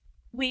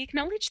We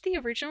acknowledge the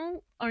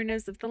original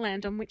owners of the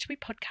land on which we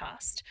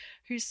podcast,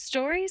 whose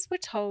stories were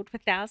told for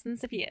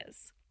thousands of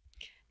years.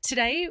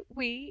 Today,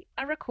 we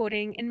are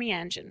recording in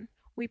Meanjin.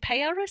 We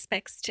pay our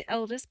respects to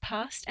elders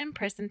past and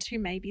present who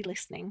may be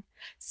listening.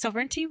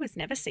 Sovereignty was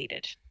never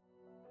ceded.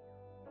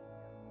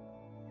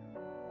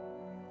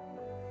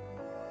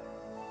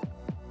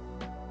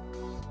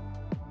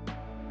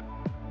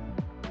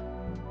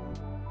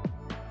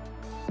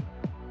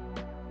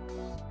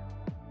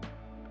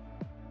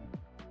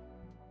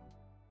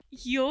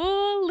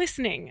 You're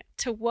listening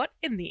to What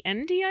in the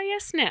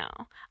NDIS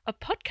Now, a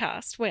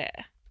podcast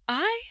where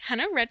I,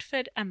 Hannah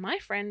Redford, and my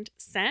friend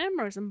Sam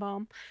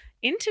Rosenbaum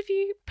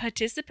interview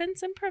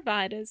participants and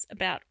providers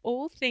about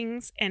all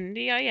things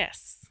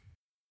NDIS.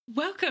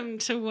 Welcome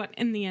to What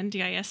in the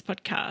NDIS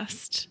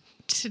podcast.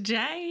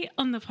 Today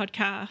on the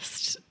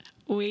podcast,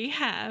 we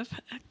have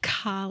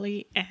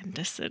Carly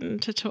Anderson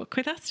to talk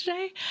with us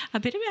today a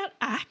bit about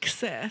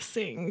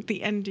accessing the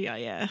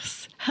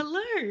NDIS.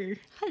 Hello.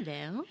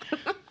 Hello.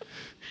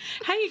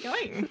 How are you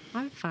going?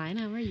 I'm fine.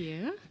 How are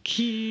you?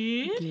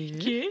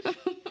 Good.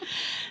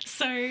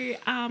 So,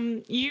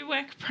 you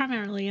work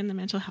primarily in the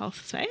mental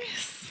health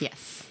space?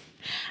 Yes.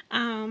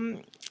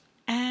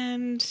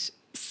 And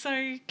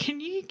so can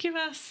you give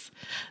us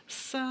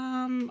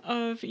some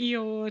of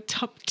your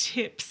top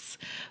tips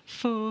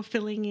for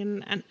filling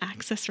in an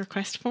access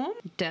request form?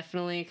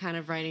 Definitely kind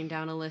of writing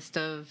down a list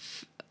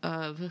of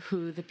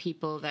who the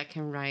people that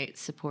can write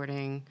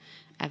supporting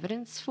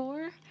evidence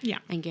for. Yeah.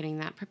 And getting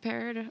that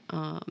prepared.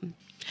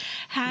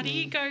 How do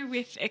you go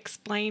with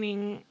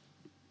explaining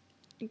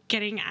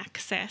getting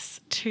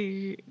access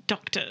to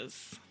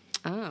doctors?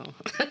 Oh.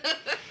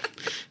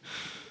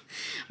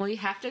 Well, you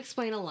have to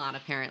explain a lot,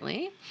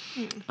 apparently.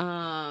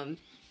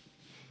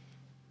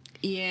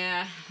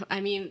 Yeah, I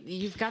mean,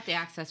 you've got the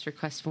access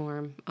request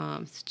form.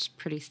 It's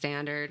pretty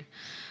standard.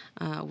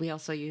 We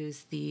also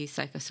use the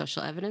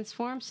psychosocial evidence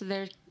form, so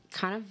they're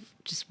kind of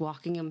just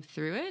walking them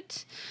through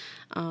it.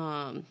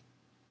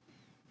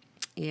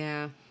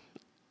 Yeah.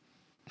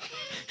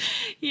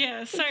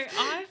 Yeah, so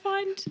I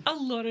find a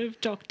lot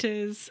of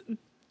doctors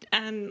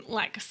and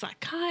like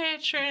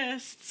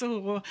psychiatrists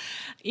or,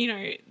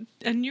 a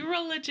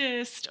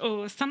neurologist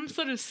or some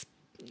sort of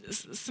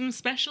some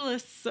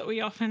specialists that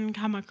we often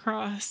come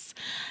across,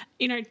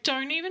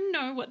 don't even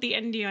know what the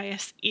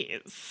NDIS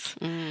is.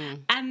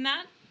 And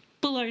that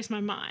blows my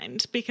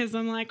mind because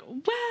I'm like,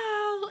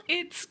 well,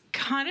 it's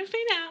kind of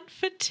been out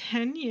for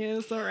 10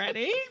 years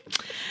already.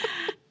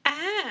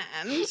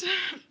 And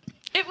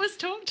it was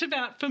talked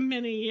about for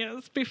many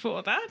years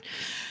before that.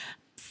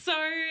 So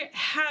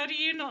how do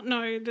you not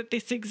know that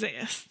this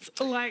exists?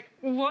 Like,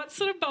 what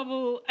sort of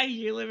bubble are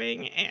you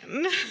living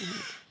in?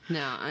 No,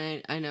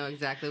 I know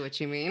exactly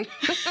what you mean.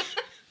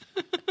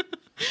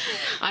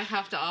 I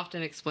have to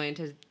often explain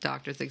to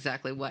doctors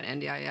exactly what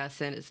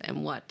NDIS is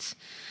and what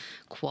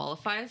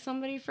qualifies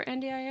somebody for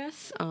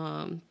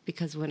NDIS,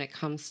 because when it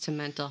comes to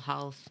mental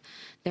health,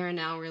 there are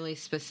now really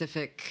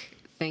specific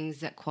things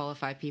that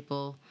qualify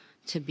people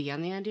to be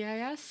on the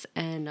NDIS,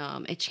 and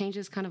it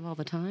changes kind of all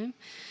the time.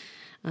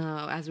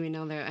 As we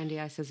know, their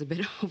NDIS is a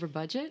bit over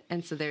budget,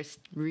 and so they're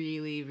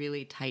really,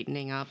 really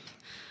tightening up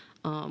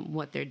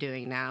what they're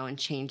doing now and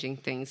changing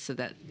things so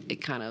that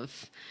it kind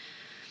of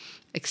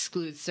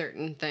excludes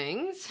certain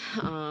things.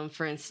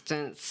 For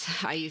instance,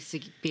 I used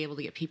to be able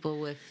to get people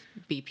with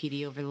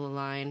BPD over the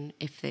line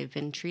if they've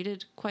been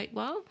treated quite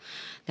well.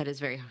 That is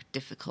very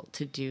difficult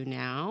to do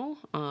now.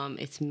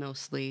 It's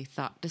mostly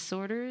thought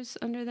disorders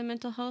under the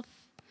mental health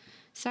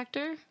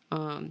sector.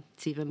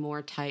 It's even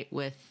more tight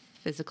with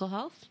physical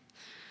health.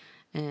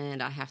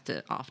 And I have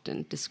to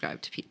often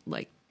describe to people,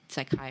 like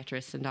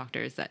psychiatrists and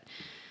doctors, that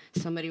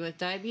somebody with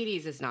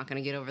diabetes is not going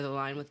to get over the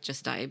line with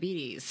just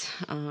diabetes.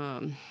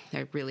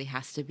 There really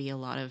has to be a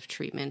lot of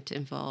treatment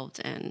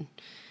involved and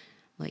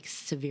like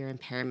severe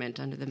impairment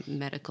under the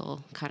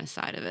medical kind of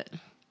side of it.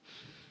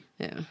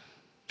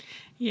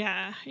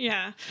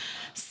 Yeah.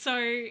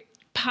 So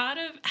part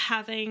of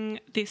having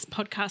this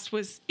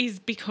podcast is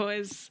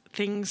because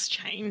things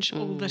change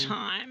all the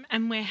time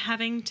and we're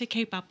having to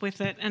keep up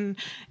with it, and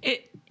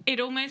it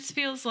almost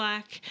feels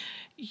like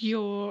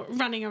you're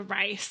running a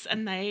race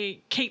and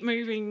they keep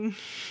moving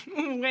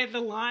where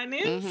the line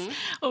is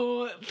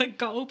or the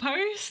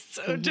goalposts,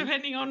 or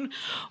depending on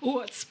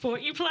what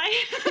sport you play.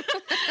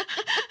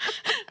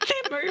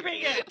 They're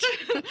moving it.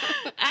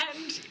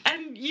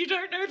 And you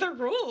don't know the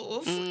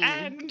rules.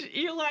 And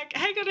you're like,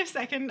 hang on a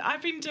second,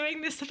 I've been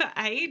doing this for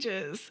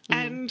ages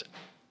and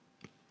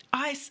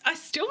I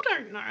still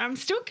don't know. I'm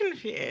still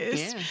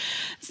confused. Yeah.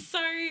 So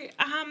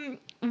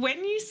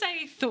when you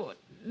say thought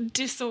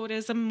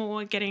disorders are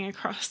more getting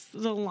across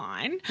the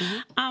line,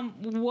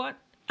 what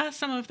are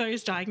some of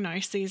those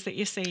diagnoses that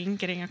you're seeing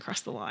getting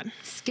across the line?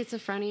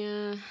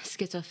 Schizophrenia,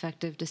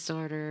 schizoaffective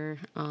disorder,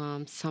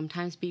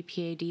 sometimes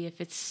BPAD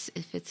if it's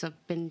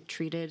been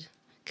treated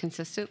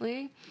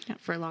consistently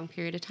for a long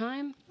period of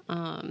time.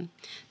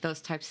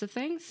 Those types of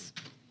things.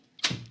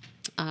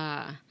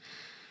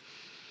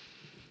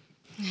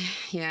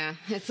 Yeah,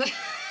 it's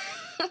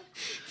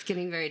It's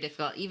getting very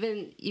difficult.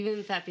 Even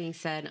with that being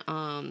said,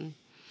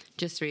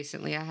 just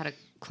recently I had a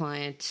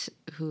client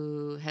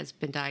who has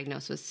been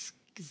diagnosed with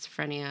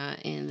schizophrenia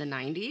in the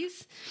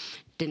 90s,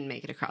 didn't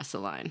make it across the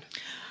line.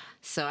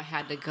 So I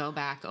had to go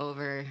back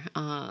over,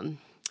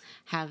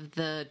 have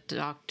the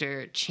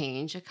doctor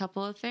change a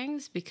couple of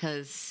things,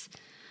 because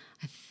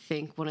I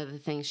think one of the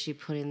things she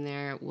put in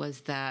there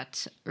was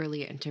that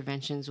early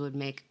interventions would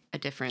make a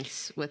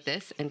difference with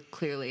this, and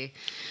clearly,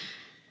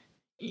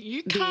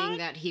 being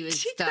that he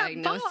was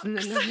diagnosed in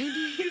the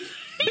 90s,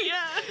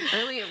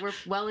 we're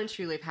well and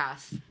truly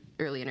past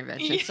early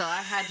intervention. So I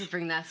had to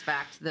bring that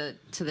back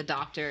to the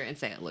doctor and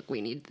say, look,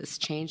 we need this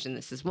changed, and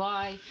this is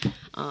why.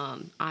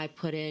 I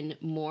put in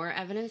more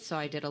evidence, so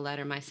I did a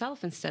letter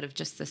myself instead of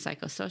just the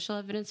psychosocial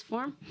evidence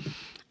form.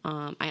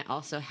 I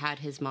also had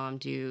his mom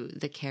do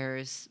the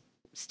CARES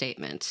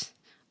statement,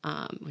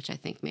 which I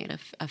think made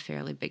a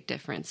fairly big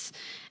difference.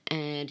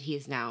 And he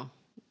is now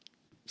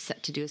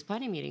set to do his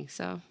planning meeting,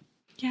 so...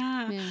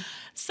 Yeah.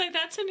 So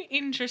that's an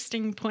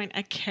interesting point,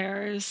 a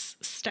carer's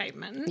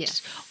statement. Yes.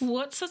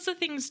 What sorts of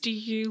things do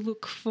you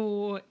look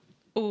for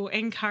or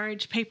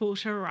encourage people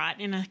to write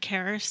in a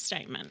carer's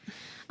statement?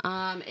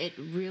 It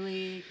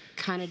really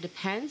kind of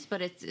depends,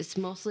 but it's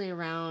mostly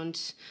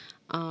around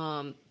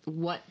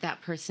what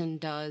that person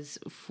does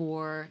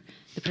for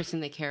the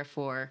person they care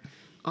for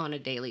on a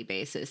daily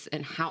basis,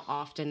 and how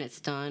often it's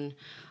done,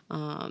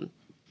 and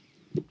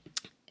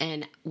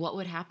what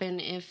would happen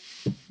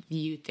if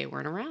they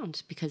weren't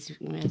around, because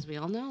as we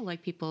all know,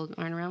 like, people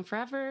aren't around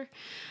forever.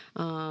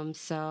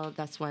 So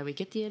that's why we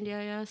get the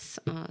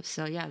NDIS.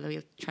 So yeah,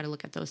 we try to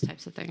look at those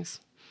types of things.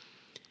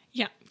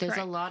 Yeah. There's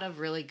a lot of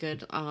really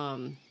good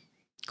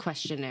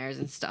questionnaires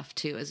and stuff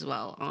too as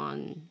well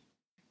on,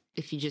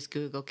 if you just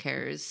Google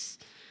CARES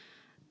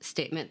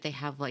statement, they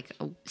have like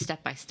a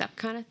step-by-step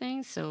kind of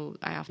thing. So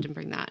I often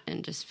bring that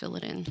and just fill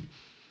it in.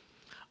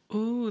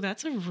 Ooh,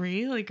 that's a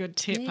really good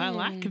tip. I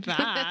like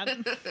that.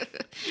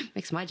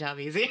 Makes my job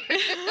easier.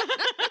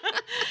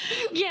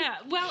 Yeah,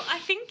 well, I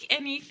think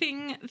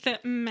anything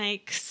that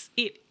makes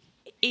it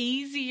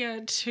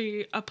easier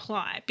to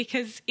apply,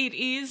 because it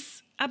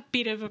is a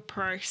bit of a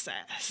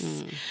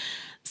process.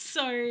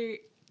 So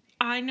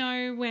I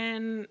know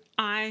when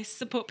I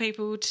support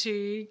people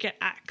to get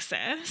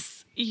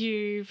access,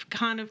 you've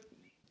got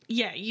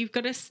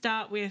to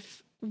start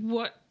with,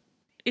 what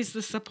is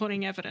the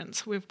supporting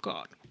evidence we've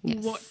got?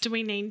 Yes. What do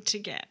we need to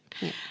get?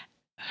 Yeah.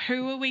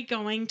 Who are we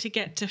going to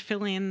get to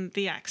fill in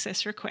the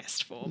access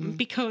request form?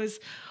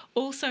 Because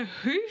also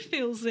who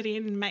fills it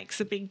in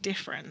makes a big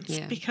difference.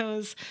 Yeah.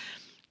 Because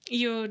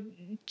your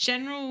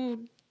general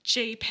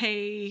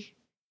GP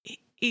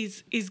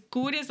is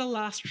good as a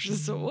last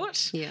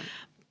resort. Yeah.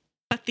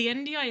 But the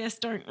NDIS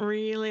don't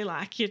really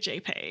like your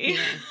GP.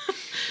 Yeah.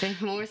 They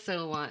more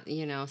so want,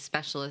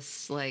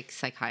 specialists like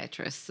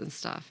psychiatrists and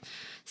stuff.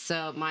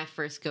 So my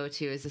first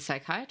go-to is a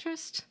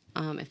psychiatrist.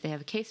 If they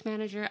have a case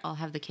manager, I'll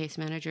have the case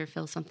manager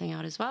fill something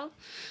out as well.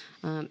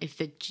 If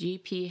the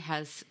GP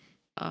has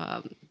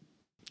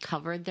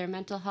covered their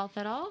mental health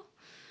at all,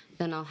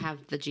 then I'll have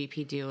the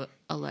GP do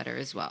a letter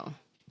as well.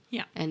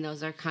 Yeah. And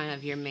those are kind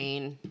of your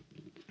main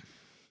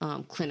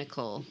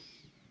clinical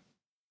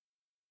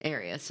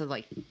areas. So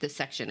like the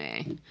section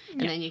A.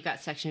 And then you've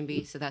got section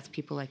B. So that's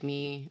people like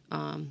me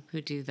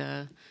who do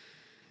the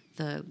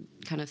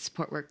kind of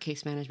support work,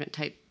 case management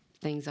type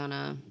things on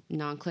a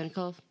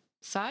non-clinical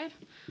side.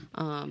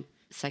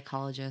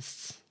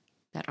 Psychologists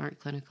that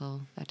aren't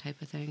clinical, that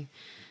type of thing.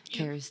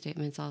 CARES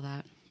statements, all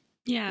that.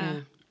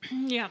 Yeah.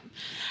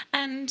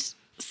 And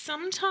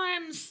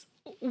sometimes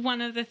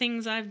one of the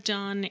things I've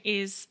done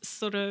is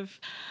sort of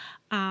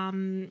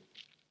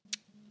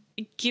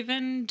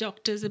given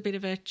doctors a bit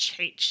of a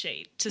cheat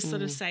sheet to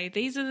sort of say,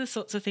 these are the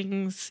sorts of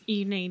things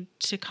you need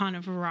to kind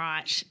of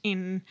write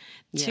in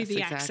to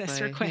the access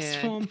request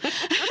form.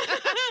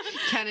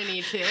 Kind of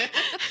need to.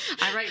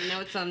 I write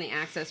notes on the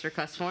access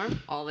request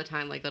form all the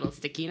time, like little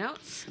sticky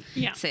notes.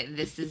 Yeah. Say,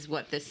 this is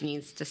what this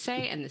needs to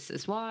say, and this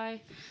is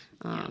why.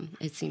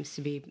 It seems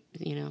to be,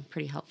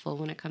 pretty helpful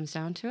when it comes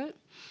down to it.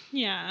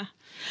 Yeah.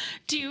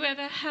 Do you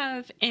ever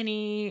have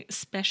any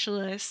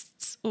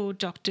specialists or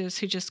doctors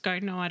who just go,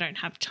 no, I don't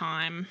have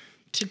time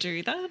to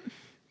do that?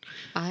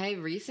 I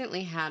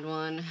recently had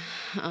one,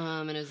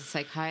 and it was a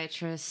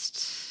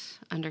psychiatrist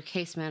under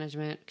case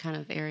management kind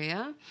of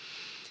area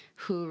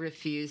who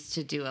refused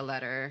to do a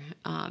letter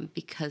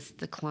because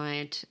the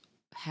client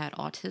had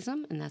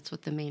autism, and that's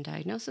what the main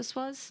diagnosis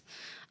was.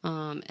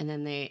 And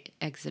then they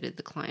exited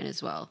the client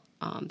as well.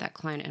 That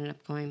client ended up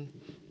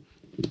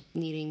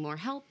needing more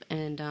help,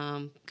 and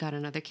got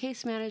another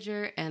case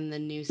manager, and the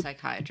new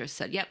psychiatrist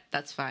said, yep,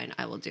 that's fine,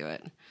 I will do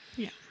it.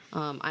 Yeah.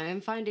 I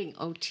am finding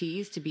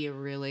OTs to be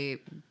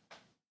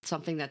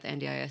something that the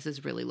NDIS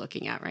is really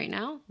looking at right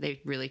now.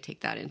 They really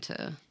take that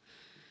into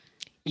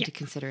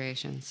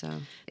consideration. So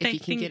if you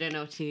can get an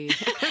OT.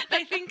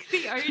 They think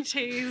the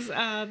OTs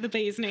are the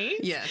bee's knees.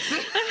 Yes.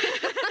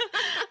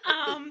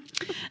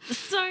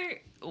 So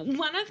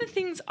one of the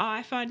things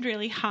I find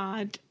really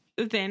hard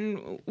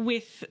then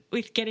with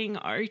getting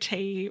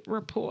OT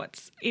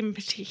reports in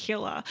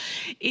particular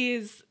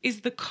is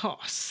the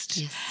cost.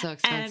 Yes, so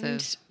expensive.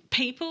 And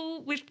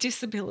people with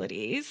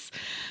disabilities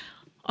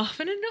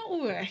often are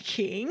not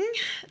working,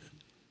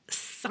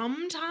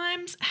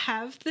 sometimes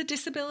have the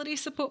disability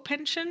support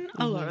pension.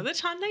 A lot of the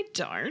time they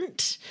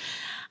don't.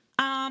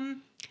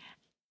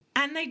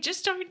 And they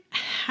just don't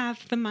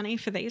have the money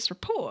for these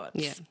reports.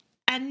 Yeah.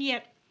 And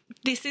yet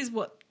this is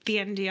what the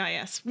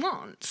NDIS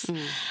wants.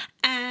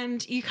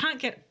 And you can't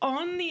get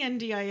on the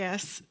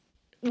NDIS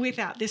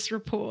without this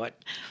report,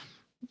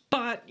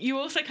 but you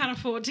also can't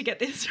afford to get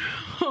this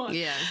report.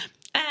 Yeah.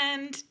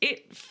 And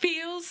it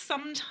feels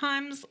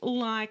sometimes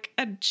like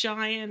a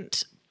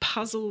giant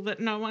puzzle that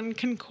no one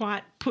can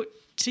quite put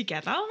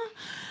together.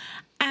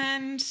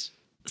 And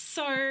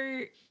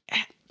so,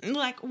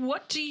 like,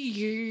 what do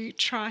you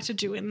try to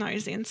do in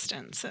those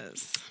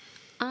instances?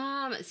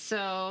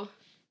 So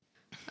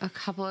a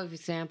couple of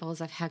examples.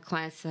 I've had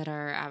clients that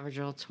are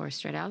Aboriginal and Torres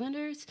Strait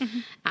Islanders.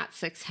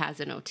 At6 has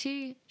an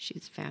OT.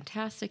 She's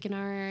fantastic in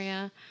our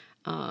area.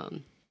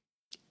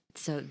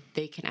 So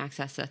they can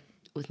access it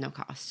with no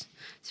cost.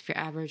 So if you're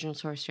Aboriginal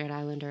Torres Strait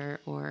Islander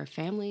or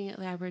family of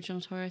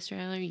Aboriginal Torres Strait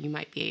Islander, you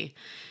might be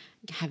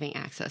having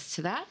access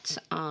to that.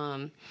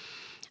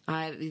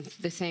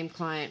 The same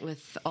client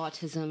with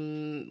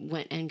autism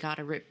went and got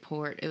a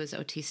report. It was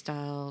OT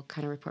style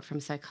kind of report from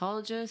a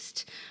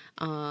psychologist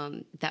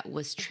that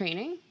was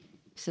training.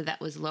 So that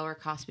was lower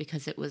cost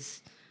because it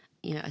was,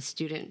 a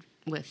student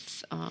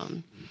with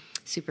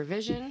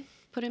supervision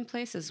put in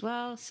place as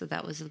well. So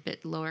that was a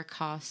bit lower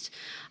cost.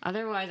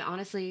 Otherwise,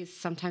 honestly,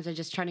 sometimes I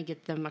just try to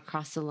get them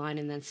across the line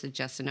and then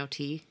suggest an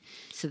OT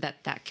so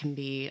that can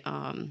be...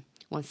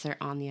 once they're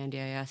on the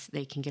NDIS,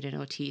 they can get an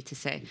OT to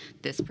say,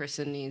 this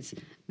person needs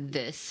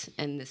this,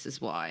 and this is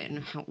why, and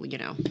how,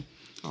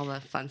 all the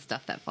fun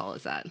stuff that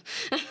follows that.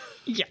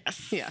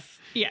 Yes. Yeah.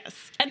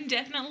 Yes. And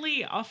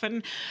definitely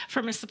often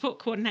from a support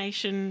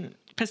coordination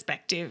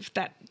perspective,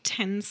 that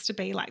tends to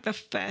be like the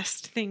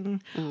first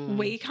thing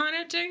we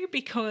kind of do,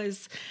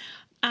 because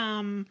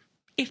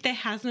if there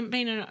hasn't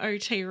been an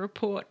OT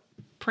report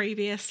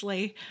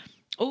previously,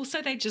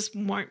 also they just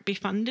won't be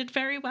funded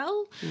very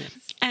well. Yes.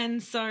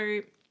 And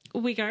so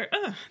we go,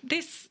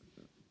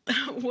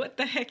 what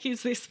the heck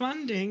is this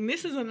funding?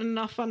 This isn't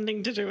enough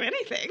funding to do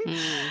anything.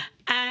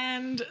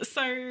 And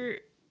so,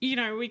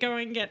 we go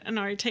and get an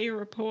OT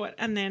report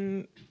and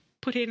then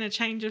put in a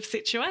change of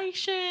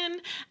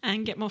situation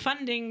and get more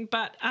funding.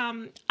 But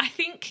I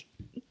think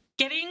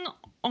getting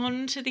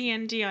onto the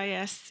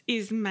NDIS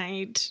is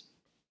made...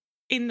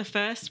 in the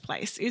first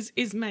place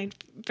is made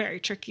very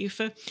tricky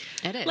for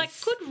it is. Like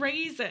good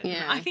reason.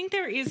 Yeah. I think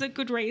there is a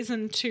good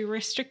reason to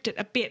restrict it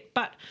a bit,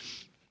 but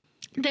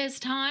there's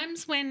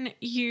times when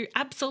you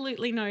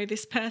absolutely know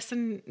this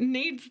person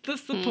needs the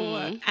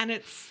support and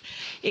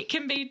it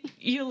can be,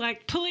 you're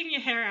like pulling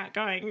your hair out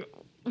going,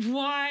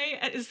 why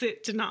is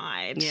it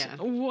denied? Yeah.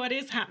 What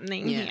is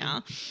happening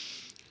here?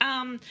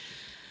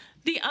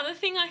 The other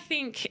thing I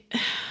think,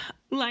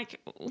 like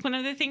one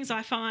of the things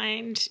I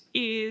find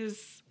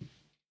is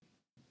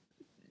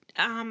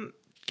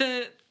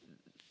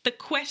the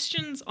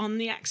questions on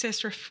the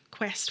access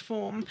request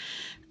form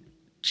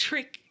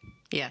trick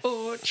Yes.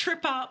 or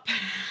trip up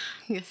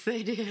Yes,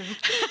 they do.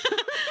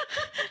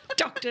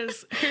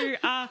 doctors who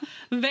are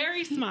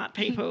very smart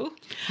people.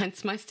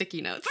 Hence my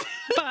sticky notes.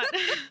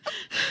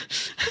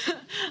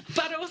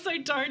 but also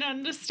don't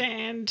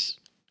understand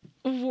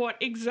what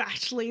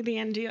exactly the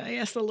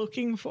NDIS are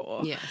looking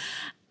for. Yes.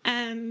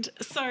 And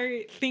so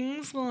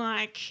things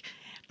like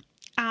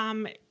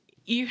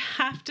you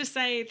have to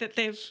say that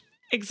they've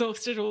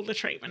exhausted all the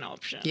treatment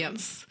options. Yep.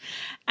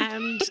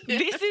 And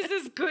this is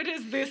as good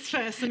as this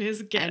person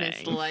is getting. And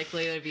it's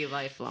likely to be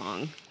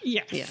lifelong.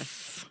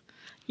 Yes.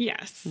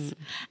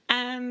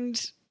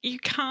 And you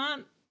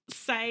can't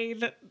say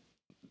that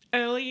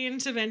early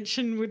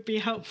intervention would be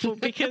helpful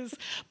because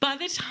by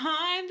the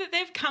time that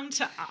they've come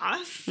to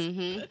us,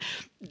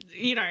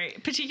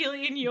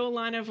 particularly in your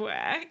line of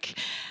work,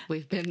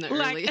 we've been the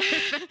early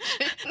intervention.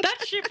 That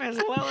ship has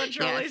well and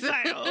truly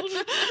sailed.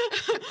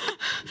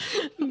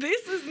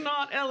 This is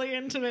not early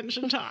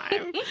intervention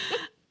time.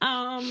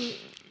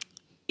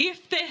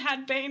 If there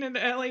had been an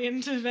early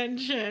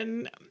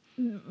intervention,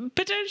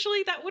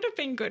 potentially that would have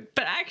been good.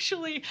 But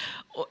actually,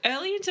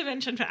 early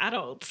intervention for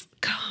adults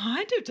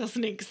kind of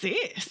doesn't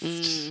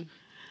exist.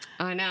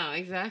 I know,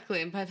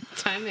 exactly. And by the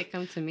time they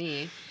come to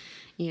me,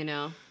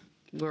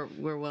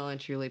 we're well and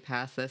truly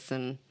past this,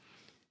 and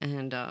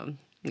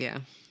yeah.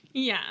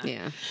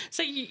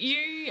 So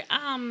you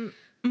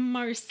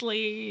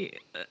mostly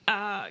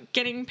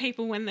getting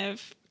people when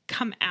they've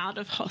come out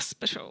of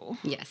hospital.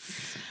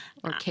 Yes.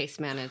 Or case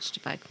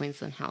managed by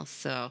Queensland Health.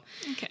 So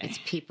it's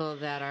people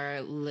that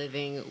are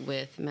living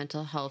with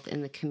mental health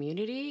in the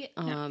community,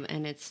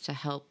 and it's to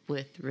help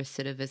with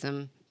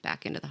recidivism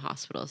back into the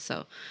hospital. So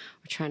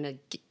we're trying to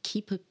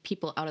keep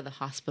people out of the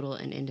hospital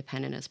and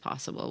independent as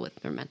possible with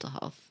their mental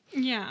health.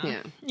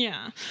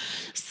 Yeah.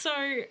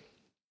 So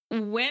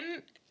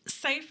when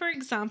say, for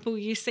example,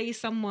 you see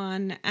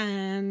someone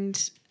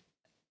and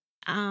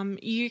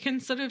you can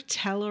sort of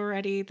tell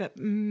already that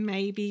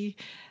maybe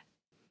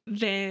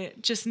they're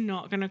just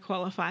not going to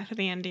qualify for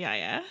the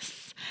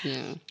NDIS.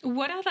 Yeah.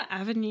 What other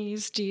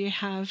avenues do you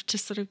have to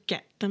sort of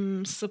get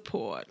them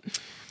support?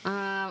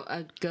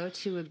 A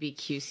go-to would be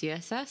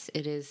QCSS.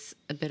 It is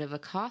a bit of a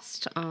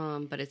cost,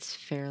 but it's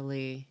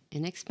fairly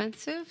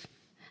inexpensive.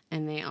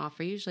 And they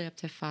offer usually up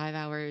to 5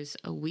 hours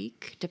a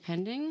week,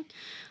 depending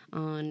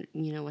on,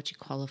 what you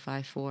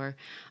qualify for.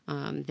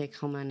 They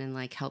come in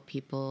and, help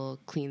people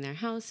clean their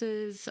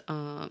houses,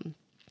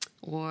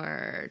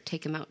 or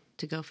take them out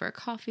to go for a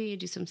coffee,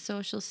 do some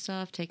social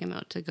stuff, take them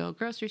out to go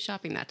grocery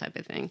shopping, that type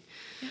of thing.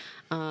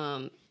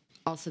 Yeah.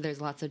 Also,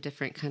 there's lots of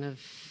different kind of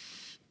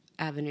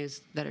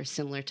avenues that are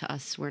similar to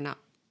us. We're not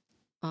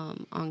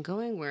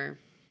ongoing. We're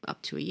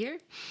up to a year.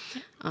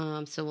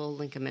 So we'll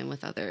link them in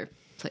with other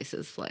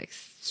places like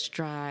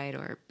Stride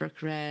or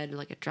Brook Red,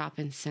 like a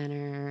drop-in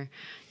center,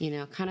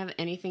 kind of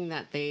anything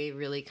that they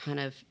really kind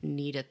of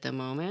need at the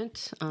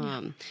moment.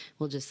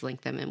 We'll just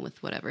link them in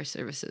with whatever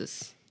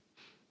services.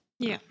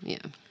 Yeah.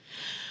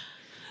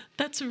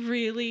 That's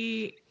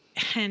really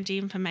handy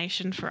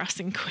information for us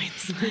in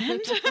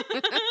Queensland.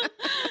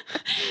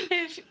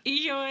 If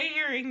you're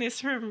hearing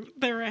this from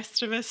the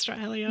rest of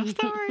Australia,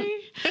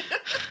 sorry.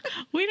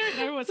 We don't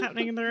know what's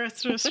happening in the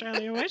rest of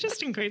Australia. We're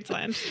just in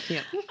Queensland.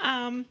 Yep.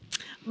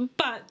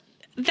 But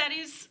that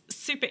is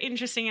super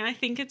interesting. And I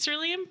think it's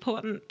really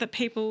important that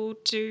people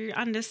do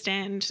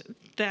understand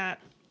that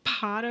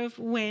part of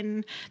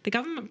when the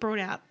government brought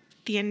out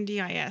the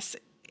NDIS,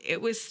 it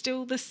was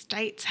still the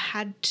states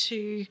had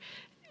to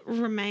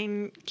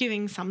remain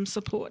giving some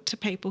support to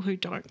people who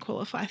don't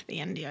qualify for the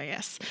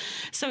NDIS.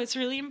 So it's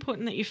really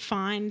important that you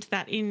find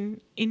that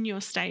in your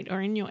state or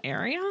in your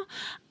area,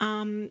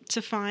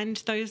 to find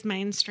those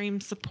mainstream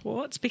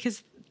supports,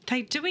 because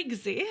they do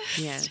exist.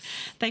 Yes.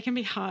 They can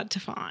be hard to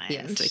find.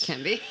 Yes, they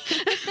can be.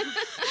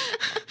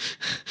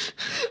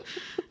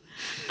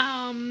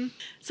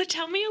 So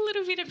tell me a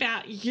little bit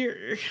about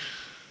you.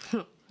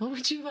 What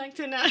would you like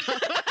to know?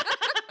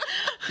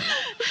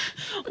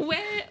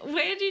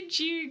 Where did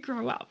you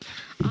grow up?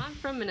 I'm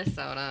from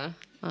Minnesota,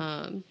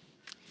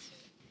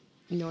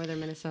 northern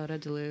Minnesota,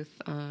 Duluth,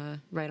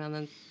 right on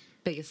the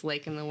biggest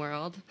lake in the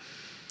world.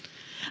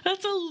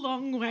 That's a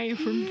long way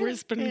from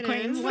Brisbane,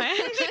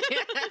 Queensland.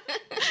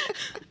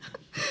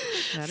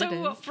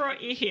 So what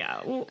brought you here?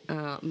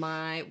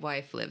 My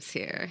wife lives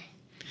here.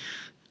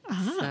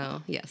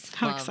 So, yes.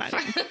 How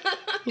exciting.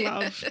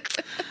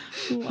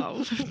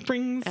 Love.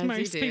 Brings As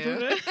most people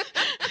to...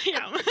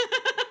 Yeah.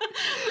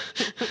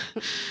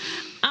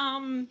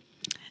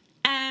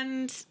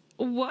 And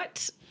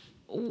what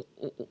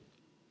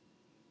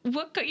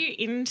got you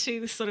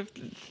into sort of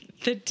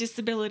the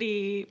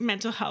disability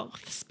mental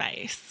health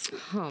space?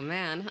 Oh,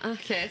 man.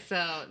 Okay,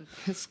 so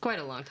it's quite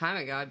a long time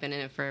ago. I've been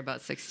in it for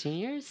about 16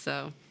 years,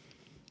 so...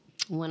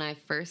 When I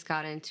first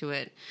got into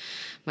it,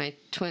 my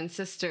twin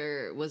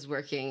sister was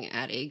working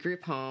at a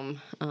group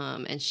home,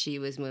 and she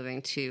was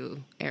moving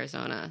to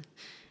Arizona.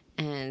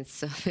 And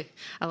so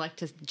I like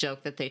to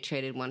joke that they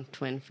traded one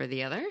twin for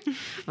the other.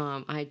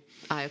 I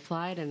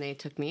applied, and they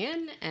took me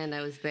in, and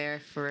I was there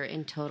for,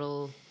 in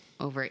total,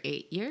 over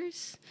 8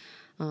 years.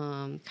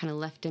 Kind of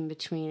left in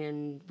between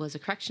and was a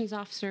corrections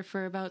officer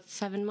for about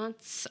 7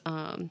 months.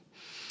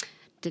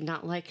 Did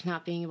not like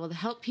not being able to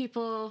help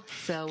people,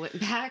 so went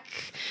back.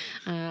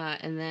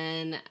 And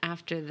then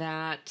after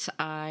that,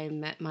 I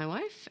met my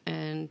wife,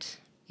 and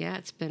yeah,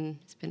 it's been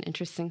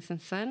interesting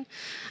since then.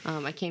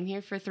 I came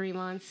here for 3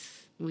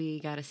 months. We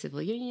got a civil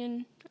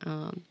union,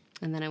 and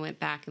then I went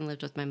back and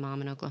lived with my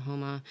mom in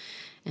Oklahoma,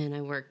 and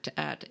I worked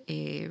at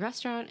a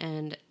restaurant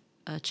and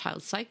a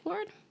child psych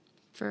ward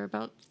for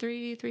about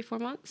 4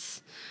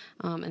 months.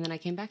 And then I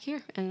came back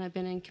here, and I've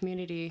been in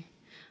community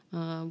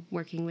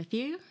working with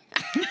you.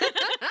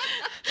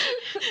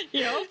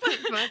 Yep.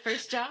 My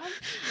first job.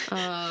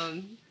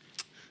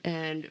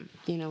 And,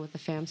 with the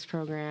FAMS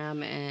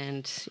program,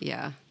 and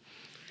yeah.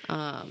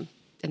 And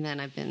then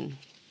I've been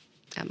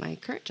at my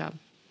current job.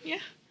 Yeah.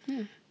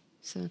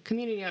 So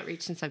community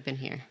outreach since I've been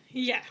here.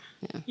 Yeah.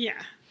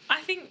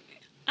 I think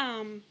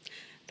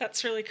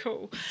that's really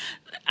cool.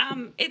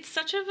 It's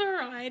such a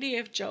variety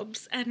of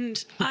jobs,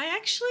 and I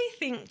actually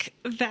think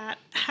that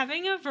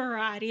having a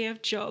variety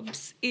of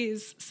jobs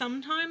is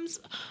sometimes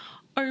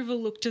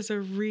overlooked as a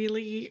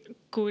really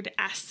good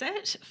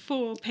asset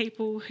for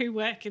people who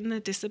work in the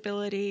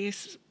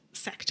disabilities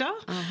sector.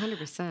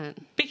 100%.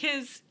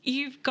 Because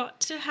you've got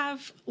to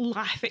have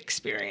life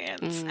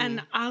experience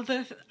and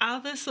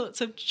other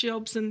sorts of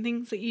jobs and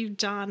things that you've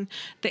done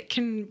that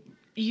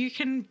you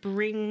can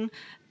bring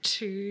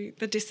to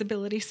the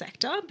disability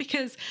sector,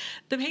 because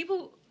the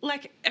people,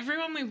 like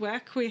everyone we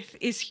work with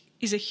is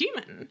a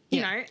human, you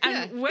know,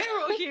 and we're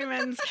all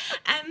humans.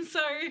 And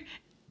so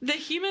the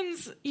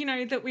humans,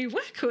 that we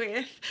work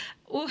with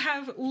will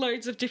have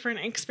loads of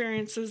different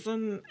experiences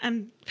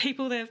and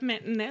people they've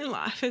met in their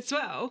life as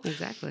well.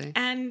 Exactly.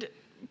 And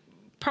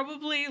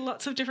probably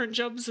lots of different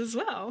jobs as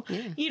well.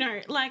 Yeah.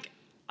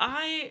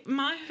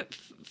 my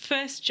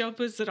first job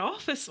was at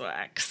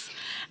Officeworks,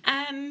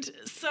 and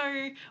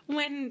so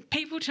when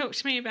people talk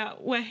to me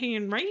about working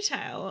in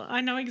retail,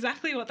 I know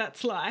exactly what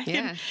that's like.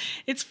 Yeah. And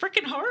it's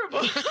freaking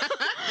horrible.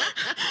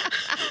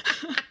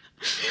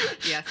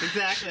 Yes,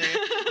 exactly.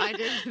 I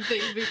did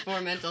things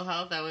before mental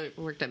health. I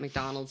worked at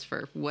McDonald's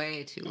for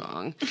way too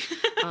long,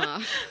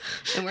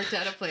 and worked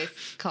at a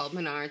place called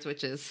Menards,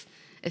 which is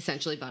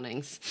essentially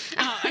Bunnings.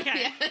 Oh,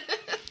 okay.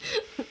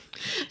 Yeah.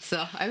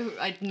 So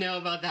I know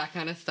about that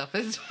kind of stuff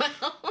as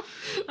well.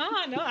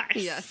 Oh, nice.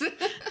 Yes.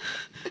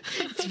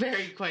 It's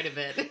varied quite a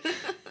bit.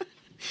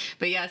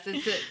 But yes,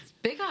 it's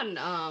big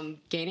on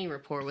gaining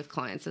rapport with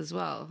clients as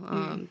well,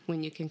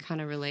 when you can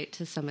kind of relate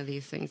to some of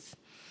these things.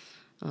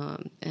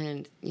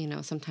 And,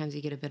 sometimes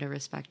you get a bit of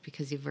respect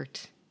because you've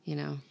worked,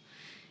 in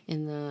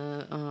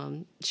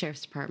the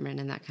sheriff's department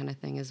and that kind of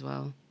thing as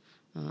well.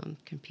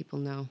 Can people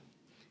know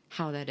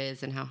how that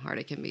is and how hard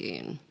it can be?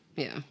 And,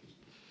 yeah.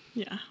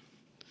 Yeah.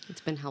 It's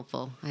been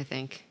helpful, I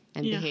think.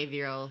 And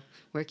behavioral,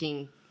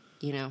 working,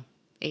 8-10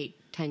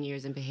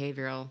 years in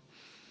behavioral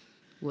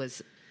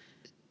was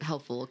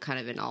helpful kind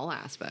of in all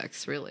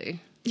aspects, really.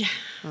 Yeah.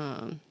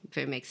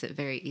 It makes it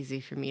very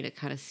easy for me to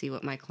kind of see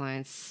what my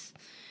clients'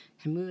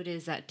 mood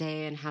is that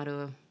day and how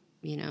to,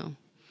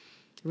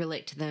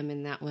 relate to them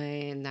in that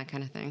way and that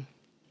kind of thing.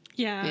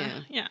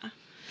 Yeah.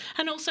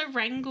 And also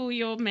wrangle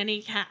your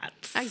many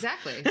cats.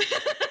 Exactly.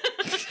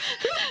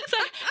 So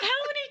how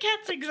many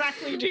cats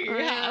exactly do you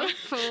have?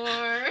 4.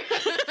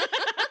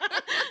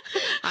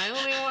 I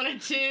only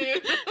wanted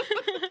 2.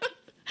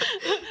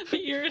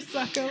 But you're a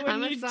sucker when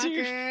I'm a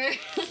sucker.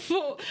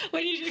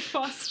 When you do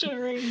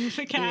fostering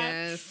for cats.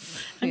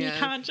 Yes. And you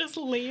can't just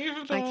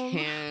leave them. I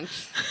can't.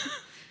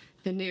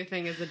 The new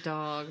thing is a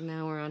dog.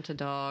 Now we're on to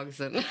dogs.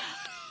 And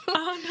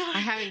Oh, no. I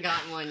haven't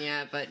gotten one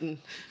yet, but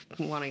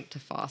wanting to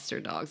foster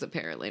dogs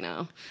apparently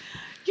now.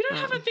 You don't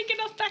have a big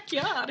enough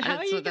backyard. How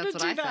are you going to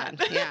do that?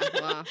 Said. Yeah,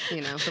 well,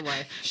 the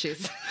wife,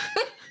 she's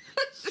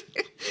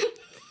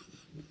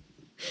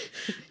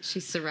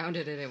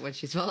surrounded in it when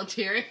she's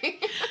volunteering.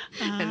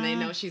 And they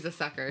know she's a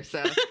sucker,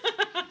 so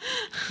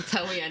that's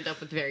how we end up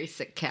with very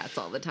sick cats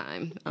all the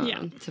time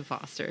to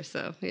foster.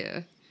 So,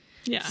 yeah.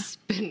 Yeah.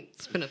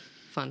 It's been a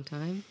fun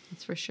time,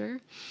 that's for sure.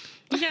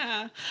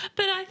 Yeah,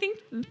 but I think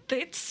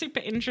it's super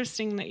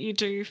interesting that you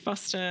do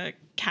foster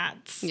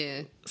cats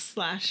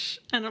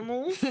 /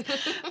 animals,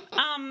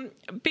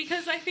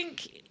 because I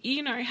think,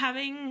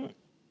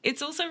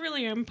 it's also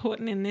really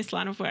important in this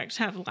line of work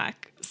to have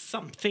like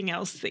something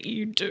else that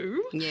you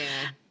do.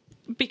 Yeah.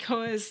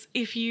 Because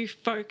if you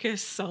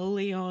focus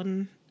solely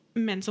on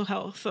mental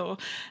health or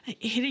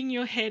hitting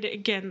your head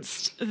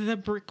against the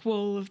brick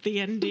wall of the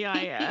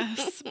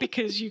NDIS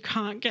because you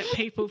can't get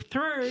people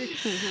through,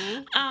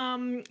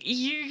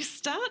 you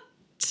start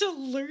to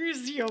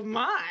lose your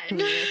mind.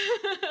 Yeah.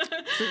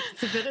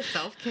 It's a bit of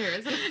self-care,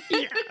 isn't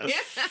it?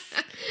 Yes.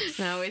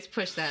 And I always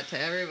push that to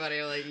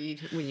everybody. Like,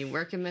 when you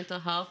work in mental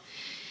health,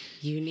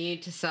 you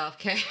need to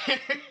self-care.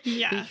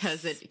 Yes.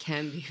 Because it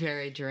can be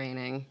very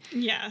draining.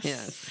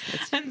 Yes.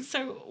 And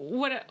so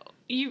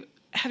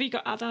have you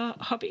got other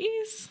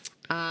hobbies?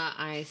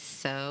 I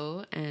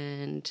sew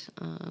and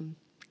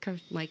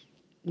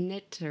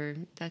knit or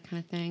that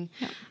kind of thing.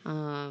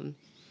 Yeah.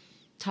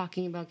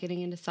 Talking about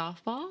getting into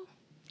softball.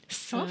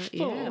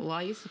 Softball? Well,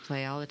 I used to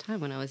play all the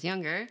time when I was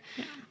younger.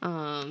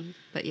 Yeah.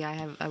 But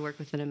yeah, I work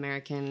with an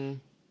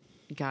American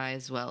guy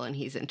as well, and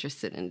he's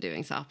interested in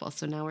doing softball.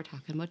 So now we're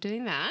talking about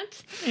doing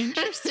that.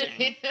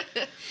 Interesting.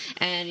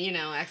 And,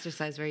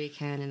 exercise where you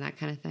can and that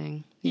kind of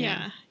thing.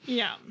 Yeah.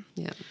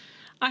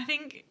 I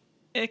think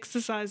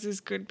exercise is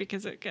good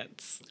because it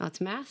gets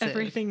it's massive.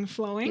 Everything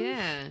flowing.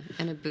 Yeah,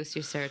 and it boosts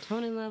your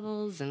serotonin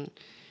levels and,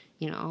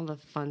 all the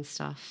fun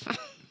stuff.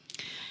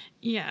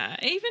 Yeah,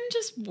 even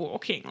just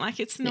walking. Like,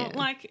 it's not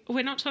like,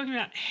 we're not talking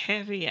about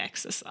heavy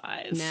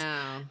exercise.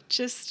 No.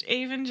 Just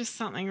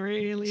something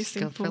really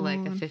simple. Go for like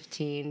a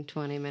 15,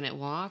 20-minute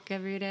walk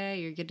every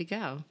day. You're good to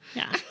go.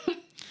 Yeah.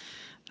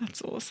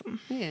 That's awesome.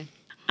 Yeah.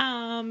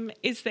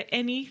 Is there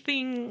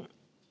anything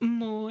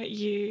more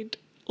you'd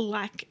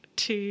like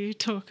to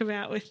talk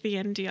about with the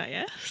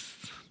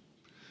NDIS?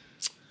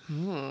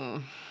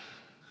 Oh.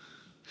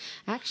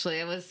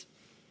 Actually, I was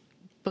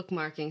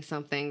bookmarking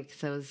something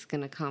because I was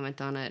going to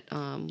comment on it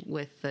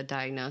with the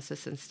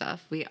diagnosis and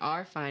stuff. We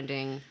are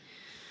finding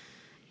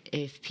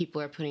if people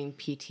are putting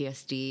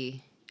PTSD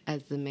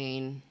as the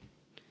main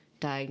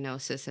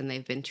diagnosis and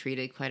they've been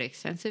treated quite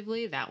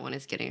extensively, that one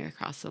is getting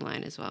across the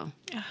line as well.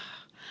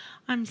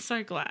 I'm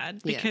so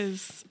glad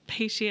because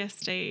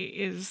PTSD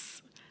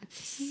is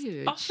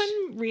huge. Often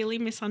really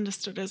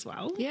misunderstood as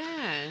well.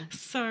 Yeah.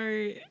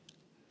 So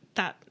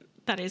that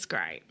is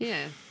great.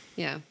 Yeah.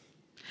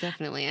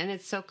 Definitely. And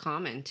it's so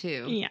common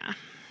too. Yeah.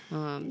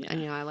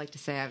 And I like to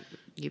say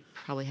you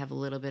probably have a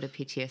little bit of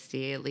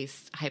PTSD, at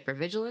least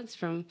hypervigilance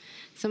from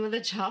some of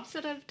the jobs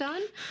that I've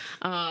done.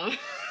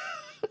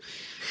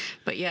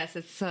 But yes,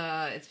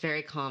 it's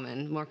very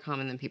common, more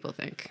common than people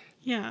think.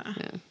 Yeah.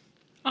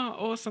 Oh,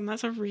 awesome.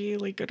 That's a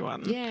really good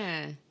one.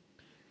 Yeah.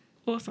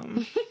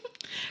 Awesome.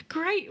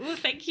 Great. Well,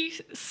 thank you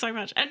so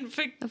much. And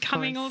for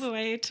coming all the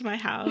way to my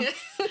house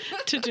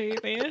to do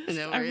this.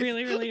 No I worries.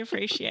 really, really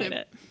appreciate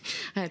it.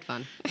 I had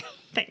fun.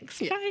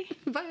 Thanks. Yeah. Bye.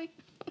 Bye.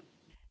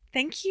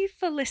 Thank you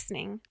for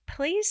listening.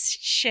 Please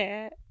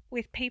share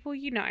with people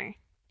you know.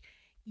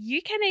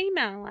 You can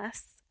email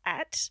us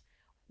at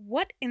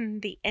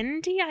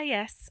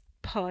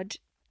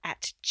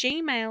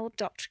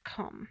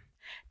whatinthendispod@gmail.com.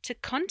 To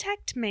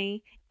contact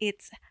me,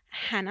 it's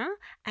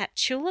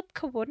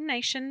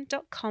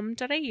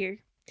hannah@tulipcoordination.com.au.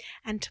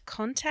 And to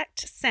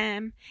contact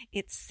Sam,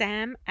 it's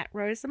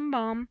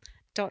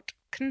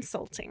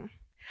sam@rosenbaum.consulting.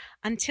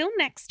 Until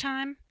next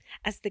time,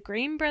 as the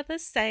Green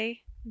Brothers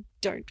say,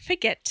 don't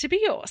forget to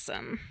be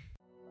awesome.